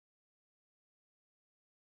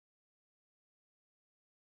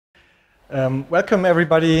Welcome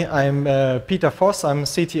everybody. I'm Peter Voss. I'm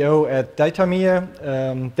CTO at Datamir.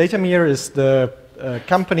 Datamir is the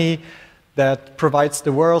company that provides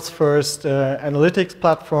the world's first analytics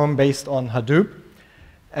platform based on Hadoop.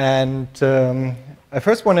 And I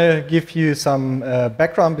first want to give you some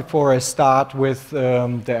background before I start with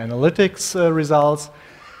the analytics results.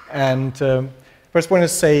 And first want to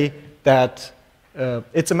say that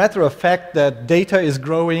it's a matter of fact that data is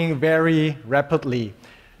growing very rapidly.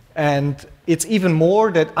 And it's even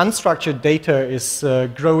more that unstructured data is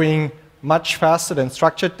growing much faster than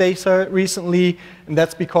structured data recently. And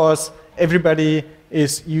that's because everybody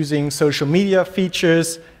is using social media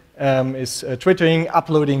features, is twittering,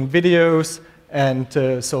 uploading videos, and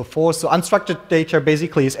so forth. So unstructured data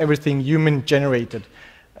basically is everything human generated,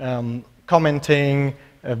 commenting,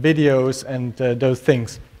 videos, and those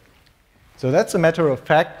things. So that's a matter of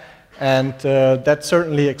fact, and that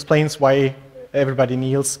certainly explains why everybody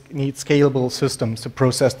needs scalable systems to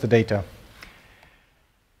process the data.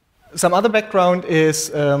 Some other background is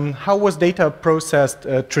how was data processed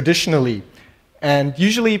traditionally. And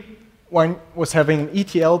usually one was having an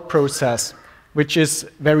ETL process, which is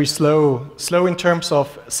very slow in terms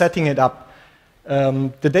of setting it up.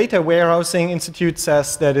 The Data Warehousing Institute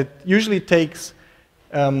says that it usually takes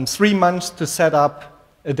 3 months to set up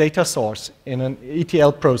a data source in an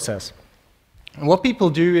ETL process. And what people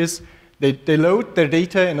do is they load their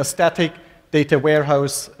data in a static data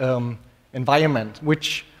warehouse environment,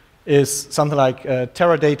 which is something like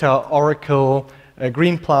Teradata, Oracle,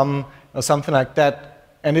 Greenplum, or something like that.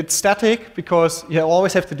 And it's static because you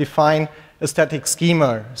always have to define a static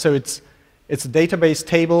schema. So it's a database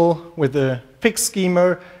table with a fixed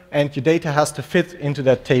schema, and your data has to fit into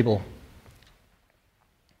that table.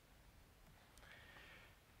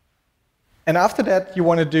 And after that, you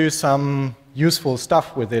want to do some useful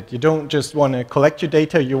stuff with it. You don't just want to collect your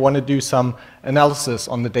data, you want to do some analysis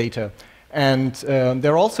on the data. And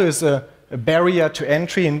there also is a barrier to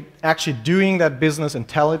entry in actually doing that business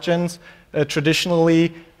intelligence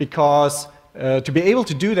traditionally, because to be able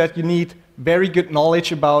to do that, you need very good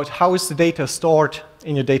knowledge about how is the data stored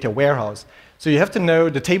in your data warehouse. So you have to know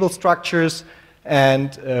the table structures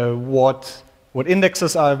and what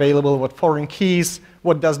indexes are available, what foreign keys,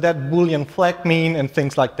 what does that Boolean flag mean, and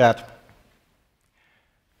things like that.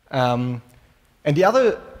 And the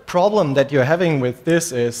other problem that you're having with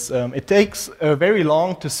this is it takes very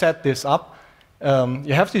long to set this up.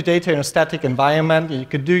 You have your data in a static environment, you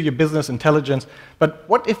could do your business intelligence, but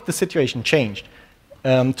what if the situation changed?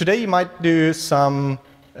 Today you might do some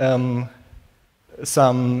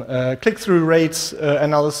click-through rates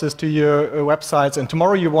analysis to your websites, and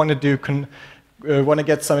tomorrow you want to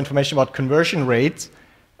get some information about conversion rates.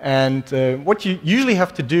 And what you usually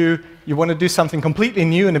have to do, you want to do something completely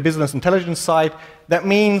new in the business intelligence side. That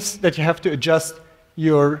means that you have to adjust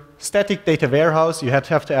your static data warehouse. You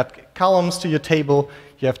have to add columns to your table.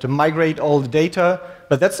 You have to migrate all the data.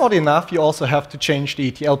 But that's not enough. You also have to change the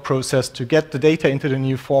ETL process to get the data into the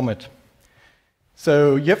new format.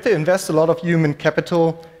 So you have to invest a lot of human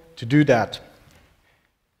capital to do that.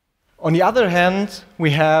 On the other hand, we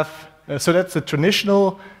have, so that's the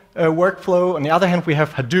traditional workflow. On the other hand, we have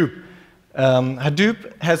Hadoop.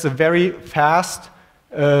 Hadoop has a very fast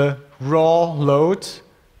raw load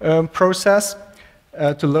process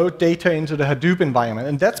to load data into the Hadoop environment.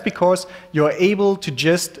 And that's because you're able to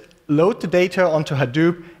just load the data onto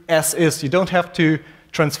Hadoop as is. You don't have to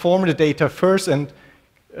transform the data first and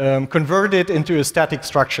convert it into a static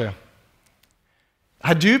structure.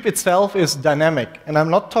 Hadoop itself is dynamic. And I'm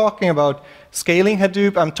not talking about scaling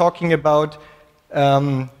Hadoop. I'm talking about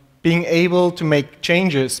being able to make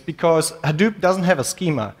changes, because Hadoop doesn't have a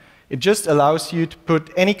schema. It just allows you to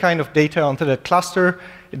put any kind of data onto the cluster.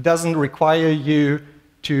 It doesn't require you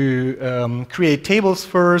to create tables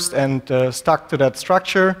first and stuck to that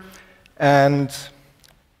structure. And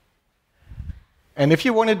if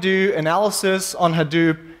you want to do analysis on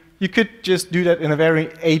Hadoop, you could just do that in a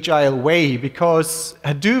very agile way, because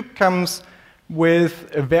Hadoop comes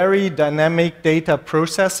with a very dynamic data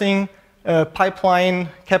processing pipeline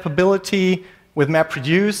capability with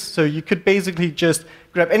MapReduce. So you could basically just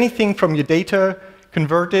grab anything from your data,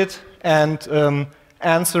 convert it, and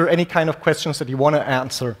answer any kind of questions that you want to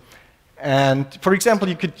answer. And for example,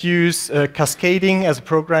 you could use cascading as a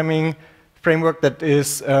programming framework that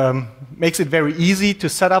is, makes it very easy to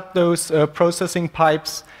set up those processing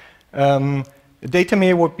pipes.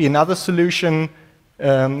 Datamir would be another solution.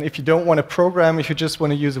 If you don't want to program, if you just want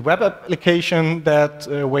to use a web application that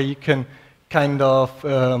where you can kind of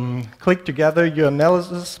click together your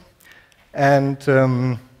analysis. And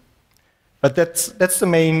But that's the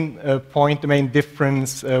main point, the main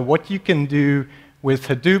difference, what you can do with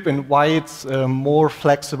Hadoop and why it's more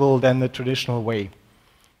flexible than the traditional way.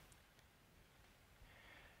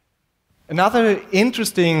 Another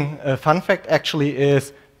interesting fun fact actually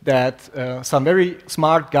is that some very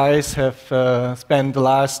smart guys have spent the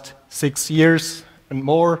last 6 years and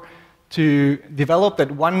more to develop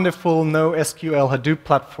that wonderful NoSQL Hadoop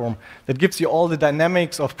platform that gives you all the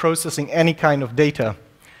dynamics of processing any kind of data.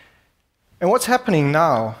 And what's happening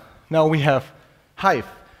now? Now we have Hive,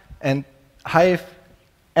 and Hive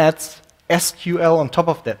adds SQL on top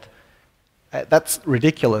of that. That's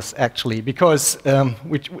ridiculous, actually, because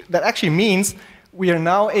that actually means we are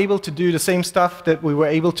now able to do the same stuff that we were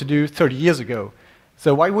able to do 30 years ago.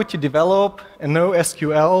 So why would you develop a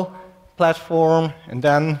NoSQL platform and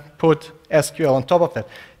then put SQL on top of that?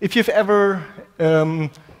 If you've ever,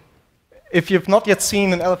 if you've not yet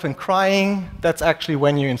seen an elephant crying, that's actually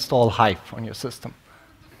when you install Hive on your system.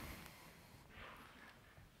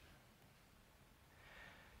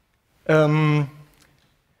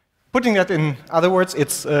 Putting that in other words,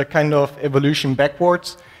 it's a kind of evolution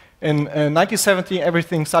backwards. In 1970,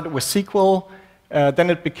 everything started with SQL. Then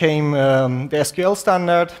it became the SQL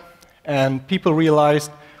standard, and people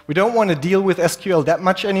realized we don't want to deal with SQL that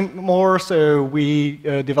much anymore, so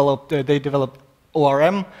they developed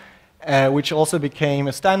ORM, which also became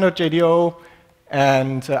a standard JDO.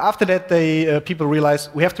 And after that, people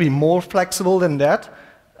realized we have to be more flexible than that.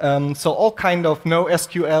 So all kind of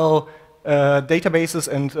NoSQL databases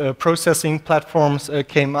and processing platforms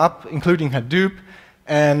came up, including Hadoop.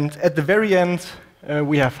 And at the very end,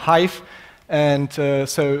 we have Hive. And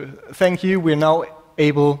so thank you. We're now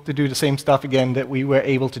able to do the same stuff again that we were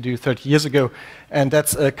able to do 30 years ago. And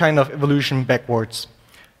that's a kind of evolution backwards.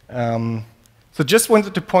 So just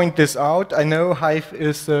wanted to point this out. I know Hive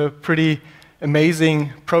is a pretty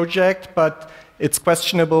amazing project, but it's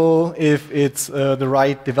questionable if it's the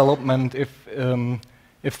right development.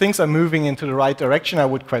 If things are moving into the right direction, I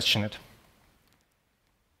would question it.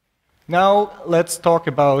 Now let's talk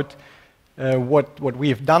about what we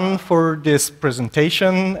have done for this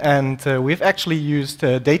presentation. And we've actually used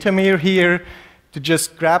Datamere here to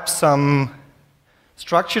just grab some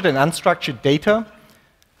structured and unstructured data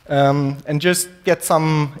and just get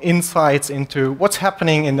some insights into what's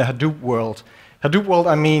happening in the Hadoop world. Hadoop world,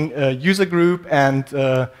 I mean user group and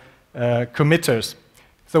committers.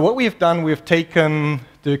 So what we've done, we've taken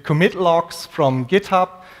the commit logs from GitHub.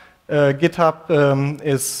 GitHub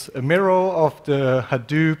is a mirror of the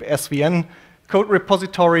Hadoop SVN code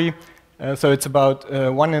repository. So it's about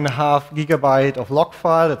 1.5 gigabyte of log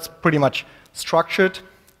file. It's pretty much structured.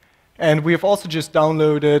 And we have also just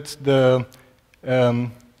downloaded the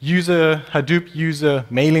Hadoop user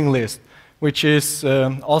mailing list, which is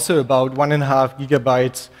also about 1.5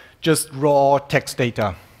 gigabytes, just raw text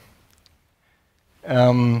data.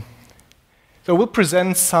 So we'll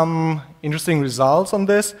present some interesting results on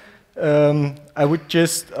this. I would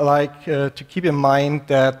just like to keep in mind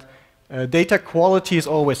that data quality is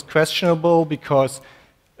always questionable because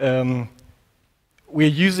we're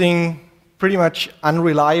using pretty much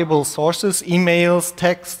unreliable sources. Emails,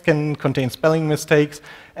 text can contain spelling mistakes,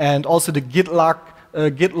 and also the git log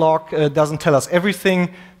doesn't tell us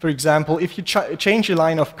everything. For example, if you change a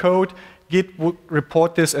line of code, Git would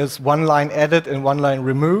report this as one line added and one line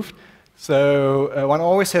removed. So one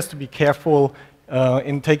always has to be careful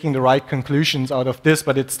in taking the right conclusions out of this,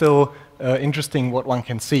 but it's still interesting what one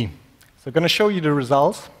can see. So I'm going to show you the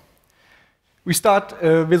results. We start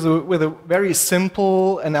with a very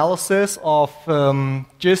simple analysis of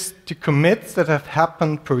just the commits that have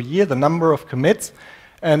happened per year, the number of commits.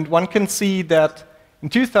 And one can see that in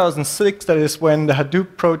 2006, that is when the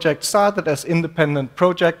Hadoop project started as independent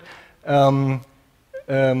project. After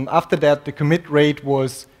that, the commit rate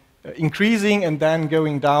was increasing and then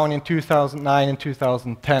going down in 2009 and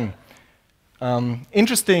 2010.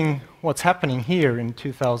 Interesting what's happening here in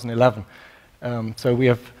 2011. So we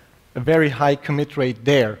have a very high commit rate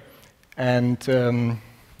there. And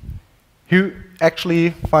who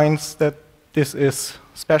actually finds that this is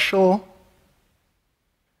special?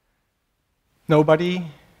 Nobody?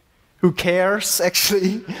 Who cares,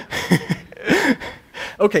 actually?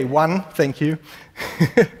 Okay, one, thank you.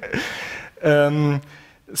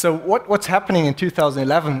 So what's happening in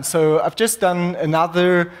 2011? So I've just done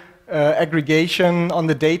another aggregation on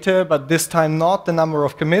the data, but this time not the number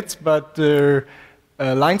of commits, but the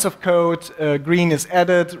lines of code. Green is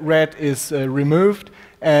added, red is removed,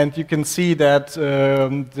 and you can see that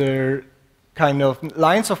the kind of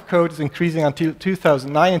lines of code is increasing until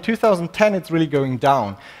 2009. In 2010, it's really going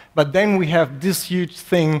down. But then we have this huge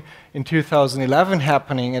thing in 2011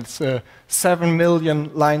 happening. It's 7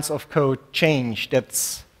 million lines of code change.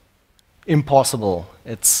 That's impossible.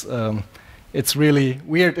 It's really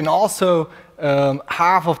weird. And also,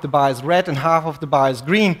 half of the bar is red and half of the bar is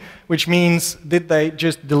green, which means did they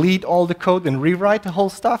just delete all the code and rewrite the whole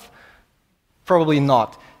stuff? Probably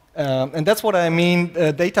not. And that's what I mean.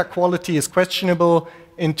 Data quality is questionable.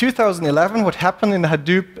 In 2011, what happened in the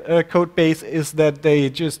Hadoop code base is that they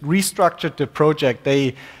just restructured the project.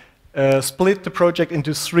 They split the project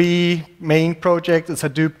into 3 main projects. It's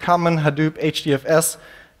Hadoop Common, Hadoop HDFS,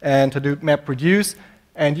 and Hadoop MapReduce.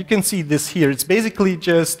 And you can see this here. It's basically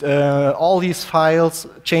just all these files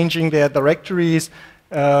changing their directories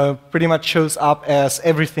pretty much shows up as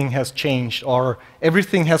everything has changed or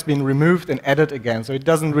everything has been removed and added again. So it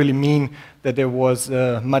doesn't really mean that there was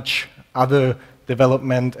much other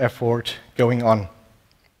development effort going on.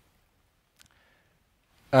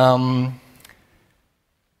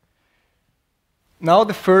 Now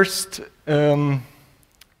the first, now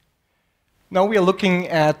we are looking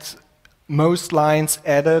at most lines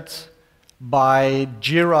added by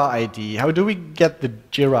Jira ID. How do we get the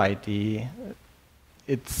Jira ID?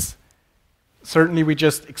 It's certainly we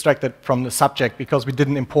just extracted from the subject because we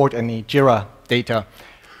didn't import any Jira data.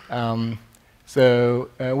 So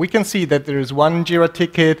we can see that there is one Jira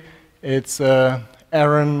ticket. It's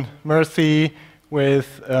Aaron Murphy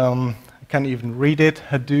with, I can't even read it,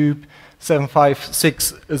 Hadoop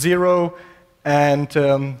 7560. And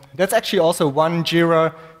that's actually also one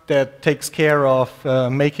Jira that takes care of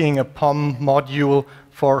making a POM module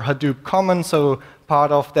for Hadoop Common. So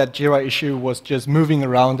part of that Jira issue was just moving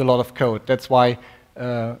around a lot of code. That's why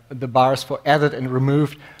the bars for added and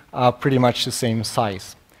removed are pretty much the same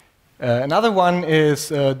size. Another one is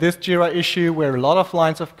this Jira issue where a lot of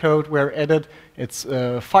lines of code were added. It's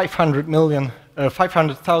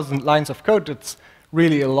 500,000 lines of code. It's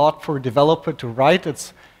really a lot for a developer to write.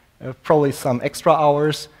 It's probably some extra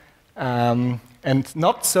hours. And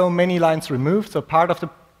not so many lines removed. So part of the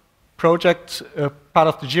project, part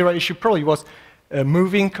of the Jira issue probably was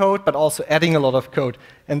moving code, but also adding a lot of code.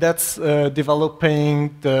 And that's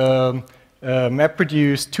developing the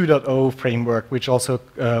MapReduce 2.0 framework, which also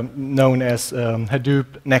known as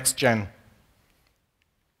Hadoop Next Gen.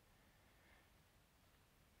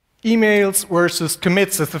 Emails versus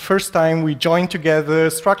commits is the first time we join together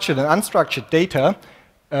structured and unstructured data.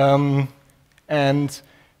 And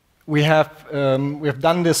we have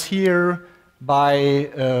done this here by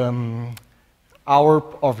hour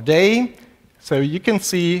of day. So you can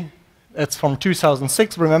see that's from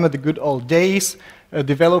 2006. Remember the good old days.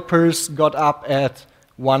 Developers got up at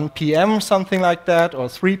 1 p.m., something like that, or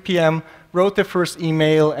 3 p.m., wrote their first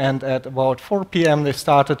email, and at about 4 p.m. they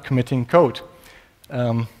started committing code.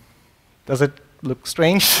 Does it look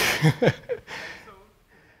strange?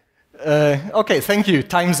 Okay, thank you,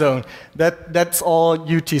 time zone. That's all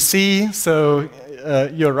UTC, so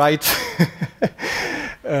you're right.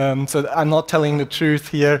 So I'm not telling the truth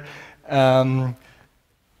here.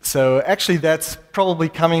 So actually that's probably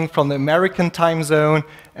coming from the American time zone,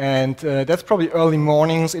 and that's probably early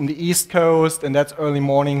mornings in the East Coast, and that's early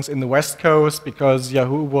mornings in the West Coast, because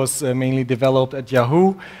Yahoo was mainly developed at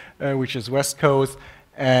Yahoo, which is West Coast,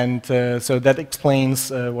 and so that explains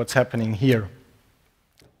what's happening here.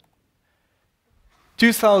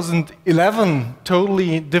 2011,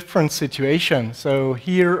 totally different situation. So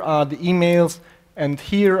here are the emails, and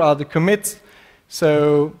here are the commits.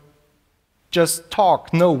 So just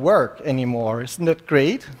talk, no work anymore. Isn't that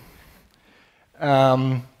great?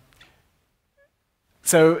 So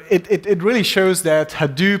it really shows that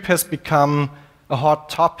Hadoop has become a hot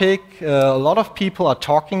topic. A lot of people are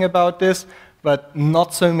talking about this, but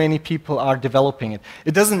not so many people are developing it.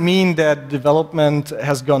 It doesn't mean that development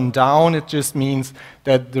has gone down. It just means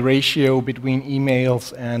that the ratio between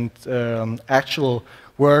emails and actual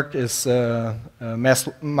work is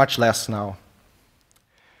much less now.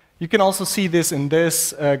 You can also see this in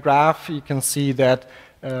this graph. You can see that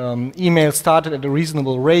email started at a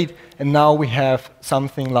reasonable rate, and now we have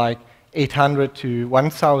something like 800 to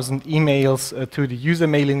 1,000 emails to the user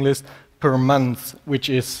mailing list per month, which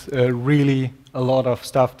is really a lot of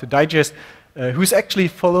stuff to digest. Who's actually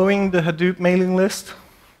following the Hadoop mailing list?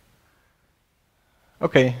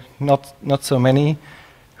 Okay, not so many.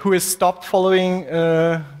 Who has stopped following,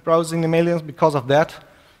 browsing the mailing list because of that?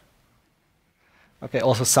 Okay,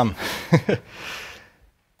 also some.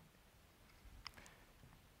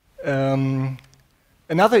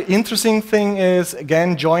 Another interesting thing is,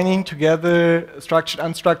 again, joining together structured,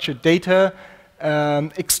 unstructured data.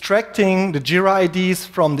 extracting the Jira IDs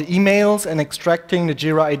from the emails and extracting the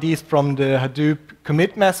Jira IDs from the Hadoop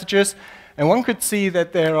commit messages. And one could see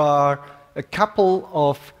that there are a couple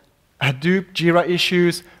of Hadoop Jira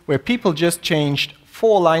issues where people just changed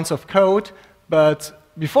 4 lines of code, but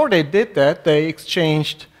before they did that, they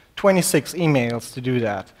exchanged 26 emails to do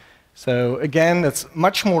that. So again, that's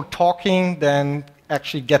much more talking than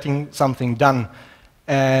actually getting something done.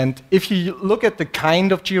 And if you look at the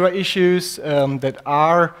kind of Jira issues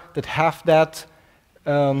that have that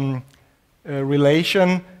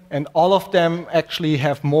relation, and all of them actually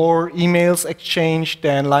have more emails exchanged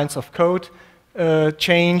than lines of code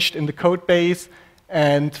changed in the code base.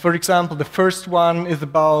 And for example, the first one is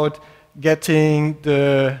about getting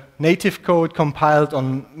the native code compiled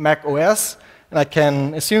on Mac OS. And I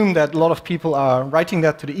can assume that a lot of people are writing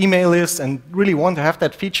that to the email list and really want to have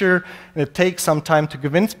that feature. And it takes some time to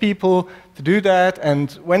convince people to do that.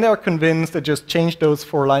 And when they are convinced, they just change those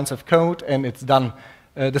 4 lines of code and it's done.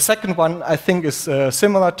 The second one, I think, is a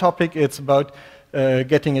similar topic. It's about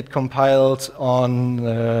getting it compiled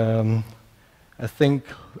on, I think,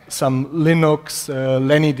 some Linux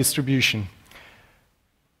Lenny distribution.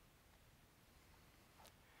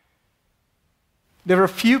 There are a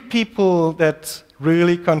few people that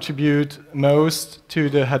really contribute most to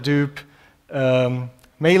the Hadoop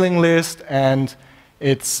mailing list, and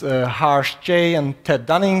it's Harsh J and Ted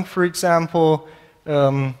Dunning, for example.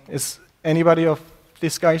 Is anybody of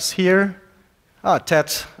these guys here? Ah,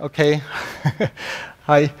 Ted, okay.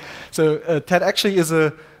 Hi. So Ted actually is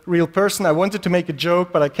a real person. I wanted to make a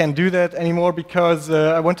joke, but I can't do that anymore because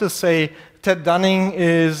I want to say Ted Dunning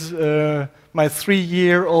is my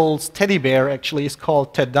 3-year-old teddy bear. Actually is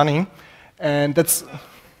called Ted Dunning, and that's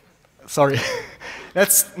sorry,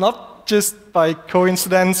 that's not just by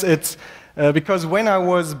coincidence. It's because when I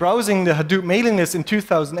was browsing the Hadoop mailing list in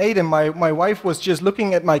 2008, and my wife was just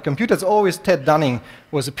looking at my computer, it's always Ted Dunning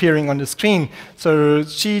was appearing on the screen. So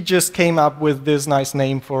she just came up with this nice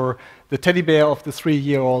name for the teddy bear of the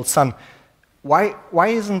 3-year-old son. Why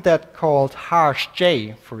isn't that called Harsh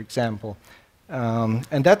J, for example?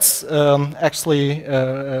 And that's actually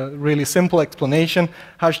a really simple explanation.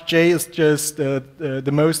 Harsh J is just the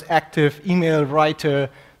most active email writer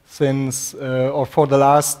since, or for the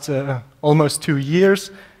last almost 2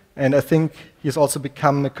 years. And I think he's also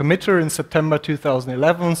become a committer in September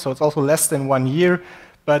 2011, so it's also less than 1 year.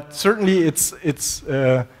 But certainly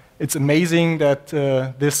it's amazing that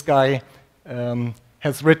this guy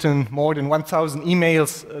has written more than 1,000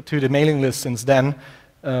 emails to the mailing list since then.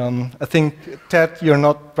 I think, Ted, you're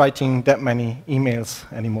not writing that many emails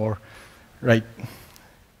anymore, right?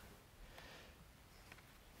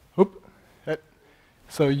 Oop.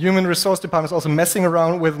 So human resource department is also messing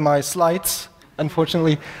around with my slides,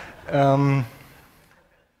 unfortunately.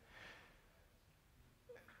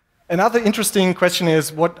 Another interesting question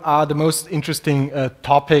is, what are the most interesting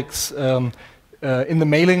topics in the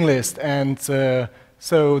mailing list? And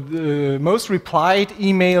so the most replied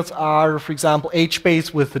emails are, for example,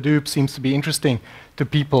 HBase with Hadoop seems to be interesting to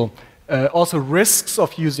people. Also risks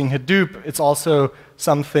of using Hadoop, it's also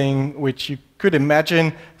something which you could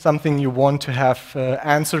imagine, something you want to have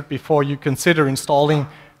answered before you consider installing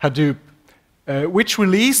Hadoop. Which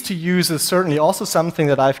release to use is certainly also something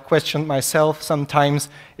that I've questioned myself sometimes.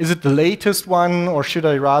 Is it the latest one, or should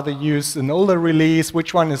I rather use an older release?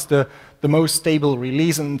 Which one is the most stable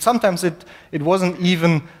release? And sometimes it wasn't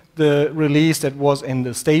even the release that was in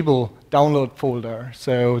the stable download folder.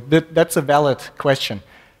 So that's a valid question.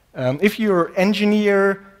 If you're an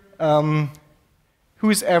engineer,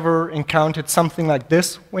 who's ever encountered something like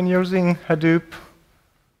this when using Hadoop?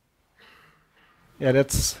 Yeah,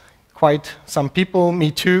 that's quite some people, me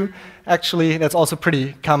too. Actually, that's also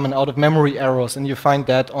pretty common out-of-memory errors, and you find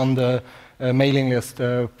that on the mailing list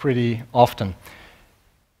pretty often.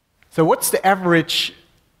 So what's the average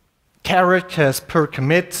characters per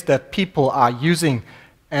commit that people are using,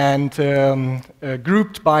 and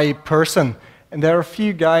grouped by person? And there are a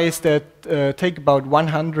few guys that take about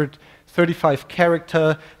 135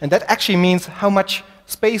 characters, and that actually means how much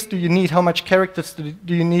space do you need, how much characters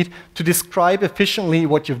do you need to describe efficiently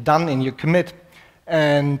what you've done in your commit.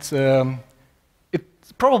 And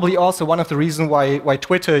it's probably also one of the reasons why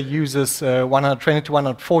Twitter uses 120 to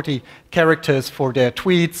 140 characters for their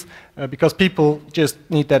tweets, because people just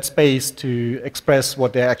need that space to express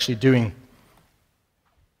what they're actually doing.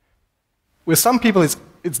 With some people,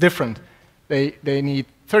 it's different. They need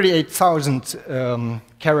 38,000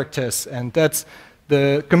 characters, and that's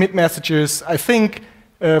the commit messages. I think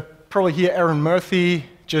probably here Aaron Murphy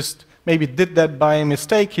just maybe did that by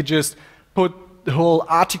mistake. He just put the whole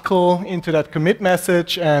article into that commit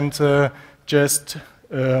message and just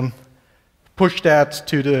push that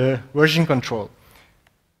to the version control.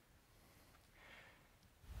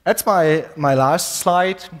 That's my last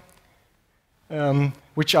slide,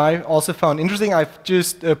 which I also found interesting. I've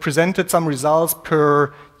just presented some results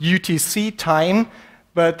per UTC time,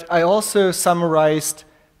 but I also summarized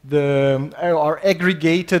or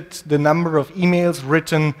aggregated the number of emails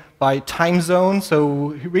written by time zone, so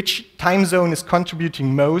which time zone is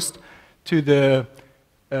contributing most to the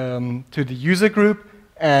user group.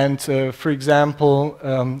 And for example,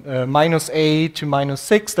 -A to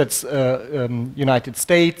 -6, that's United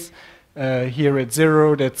States. Here at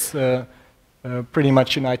 0, that's pretty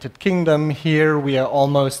much United Kingdom. Here we are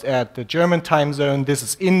almost at the German time zone. This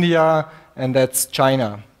is India, and that's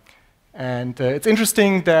China. And it's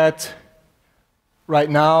interesting that right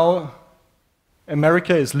now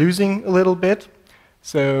America is losing a little bit.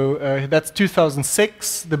 So that's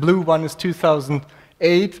 2006. The blue one is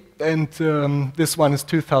 2008, and this one is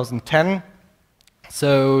 2010.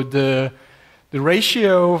 So the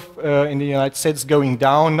ratio in the United States is going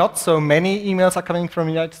down. Not so many emails are coming from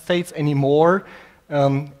the United States anymore.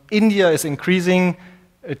 India is increasing.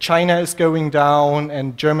 China is going down,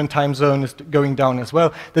 and German time zone is going down as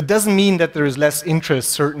well. That doesn't mean that there is less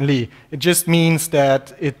interest, certainly. It just means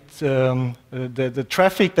that the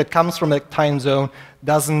traffic that comes from that time zone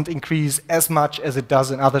doesn't increase as much as it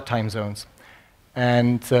does in other time zones.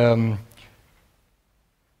 And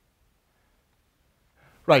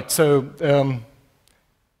right, so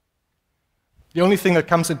the only thing that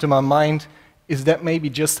comes into my mind is that maybe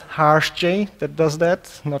just Harsh J that does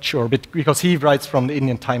that? Not sure, but because he writes from the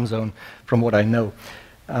Indian time zone, from what I know.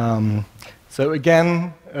 So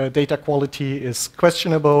again, data quality is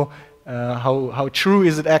questionable. How true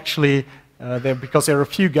is it actually? Because there are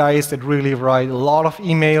a few guys that really write a lot of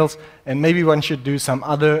emails, and maybe one should do some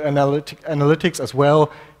other analytics as well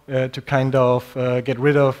to kind of get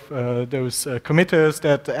rid of those committers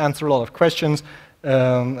that answer a lot of questions.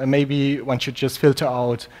 And maybe one should just filter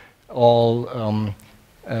out all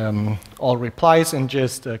replies and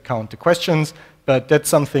just count the questions. But that's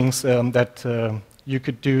some things that you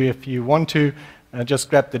could do if you want to. Just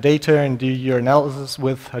grab the data and do your analysis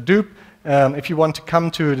with Hadoop. If you want to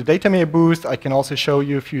come to the Datamere booth, I can also show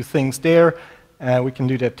you a few things there. We can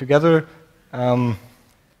do that together.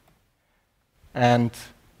 And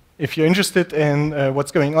if you're interested in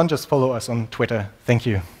what's going on, just follow us on Twitter. Thank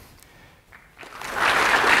you.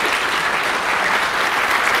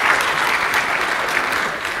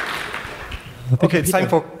 Okay, it's time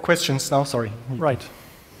for questions now, sorry. Right.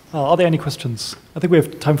 Are there any questions? I think we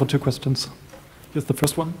have time for 2 questions. Here's the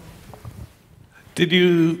first one. Did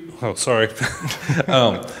you, oh, sorry.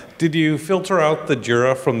 Did you filter out the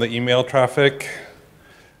JIRA from the email traffic?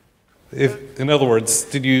 In other words,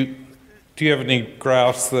 do you have any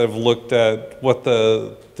graphs that have looked at what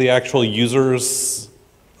the actual users,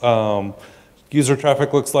 user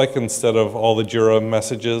traffic looks like instead of all the JIRA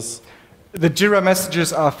messages? The JIRA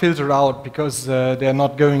messages are filtered out because they're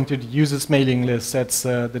not going to the users mailing list. That's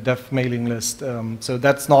the dev mailing list. So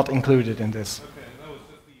that's not included in this. Okay, and that was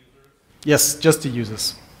just the users? Yes, just the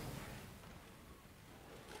users.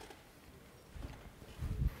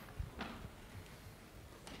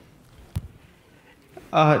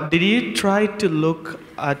 Did you try to look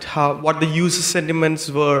at what the user sentiments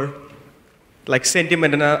were, like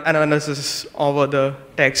sentiment analysis over the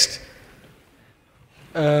text?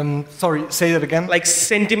 Sorry, say that again. Like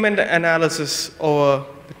sentiment analysis over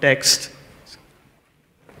the text.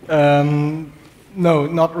 No,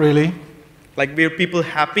 not really. Like were people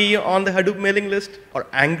happy on the Hadoop mailing list or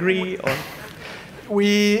angry? Or?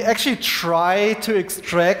 We actually try to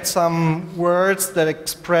extract some words that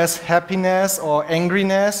express happiness or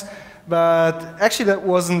angriness, but actually that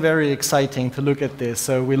wasn't very exciting to look at this.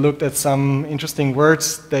 So we looked at some interesting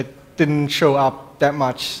words that didn't show up that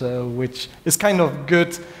much, which is kind of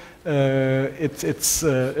good.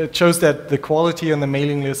 It shows that the quality on the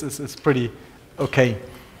mailing list is pretty okay.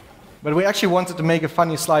 But we actually wanted to make a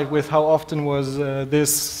funny slide with how often was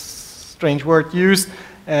this strange word used,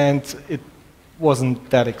 and it wasn't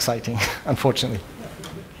that exciting, unfortunately.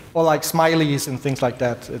 Or like smileys and things like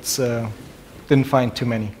that. It's didn't find too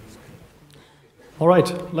many. All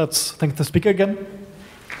right, let's thank the speaker again.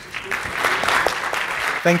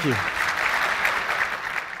 Thank you.